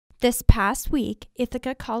This past week,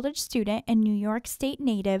 Ithaca College student and New York State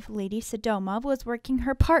native Lady Sodoma was working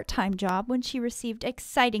her part-time job when she received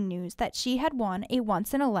exciting news that she had won a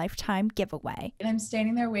once-in-a-lifetime giveaway. And I'm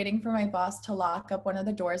standing there waiting for my boss to lock up one of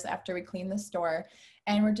the doors after we clean the store.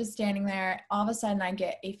 And we're just standing there. All of a sudden, I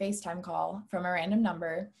get a FaceTime call from a random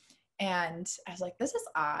number. And I was like, this is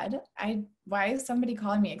odd. Why is somebody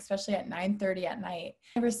calling me, especially at 9:30 at night?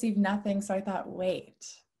 I received nothing, so I thought, wait.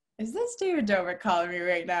 Is this David Dobrik calling me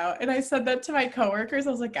right now? And I said that to my coworkers.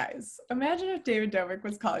 I was like, guys, imagine if David Dobrik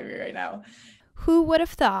was calling me right now. Who would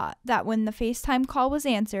have thought that when the FaceTime call was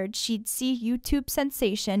answered, she'd see YouTube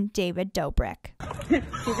sensation David Dobrik?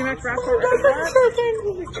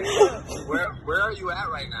 Where are you at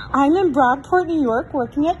right now? I'm in Brockport, New York,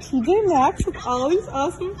 working at TJ Maxx with all these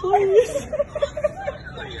awesome employees.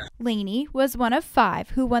 Lainey was one of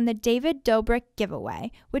 5 who won the David Dobrik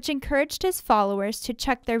giveaway, which encouraged his followers to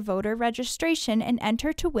check their voter registration and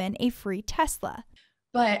enter to win a free Tesla.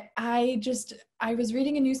 But I was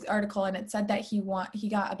reading a news article and it said that he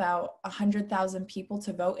got about 100,000 people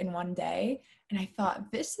to vote in one day. And I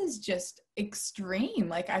thought, this is just extreme.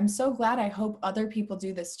 Like, I'm so glad. I hope other people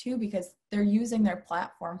do this too, because they're using their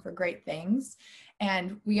platform for great things.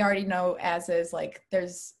 And we already know as is, like,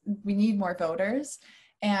 we need more voters.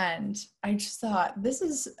 And I just thought, this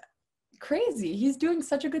is crazy. He's doing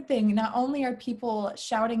such a good thing. Not only are people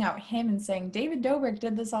shouting out him and saying, David Dobrik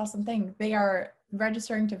did this awesome thing, they are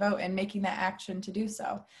registering to vote and making that action to do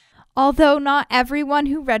so. Although not everyone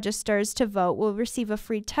who registers to vote will receive a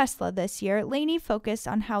free Tesla this year, Lainey focused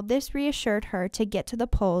on how this reassured her to get to the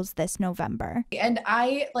polls this November. And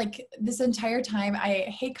this entire time, I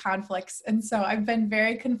hate conflicts. And so I've been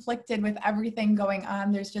very conflicted with everything going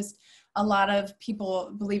on. There's just a lot of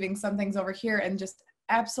people believing some things over here and just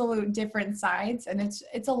absolute different sides. And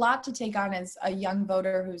it's a lot to take on as a young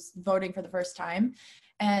voter who's voting for the first time.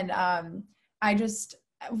 And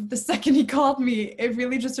the second he called me, it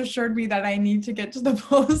really just assured me that I need to get to the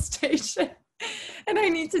polling station and I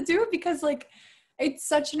need to do it because it's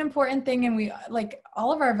such an important thing. And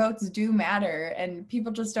all of our votes do matter and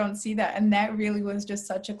people just don't see that. And that really was just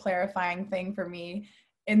such a clarifying thing for me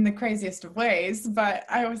in the craziest of ways. But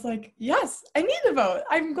I was like, yes, I need to vote.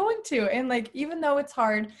 I'm going to. And even though it's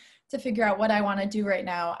hard to figure out what I want to do right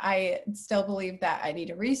now, I still believe that I need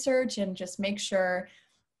to research and just make sure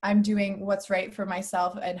I'm doing what's right for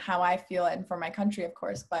myself and how I feel and for my country, of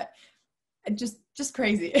course, but just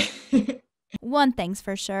crazy. One thing's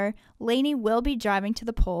for sure, Lainey will be driving to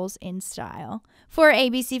the polls in style. For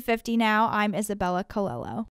ABC 50 Now, I'm Isabella Colello.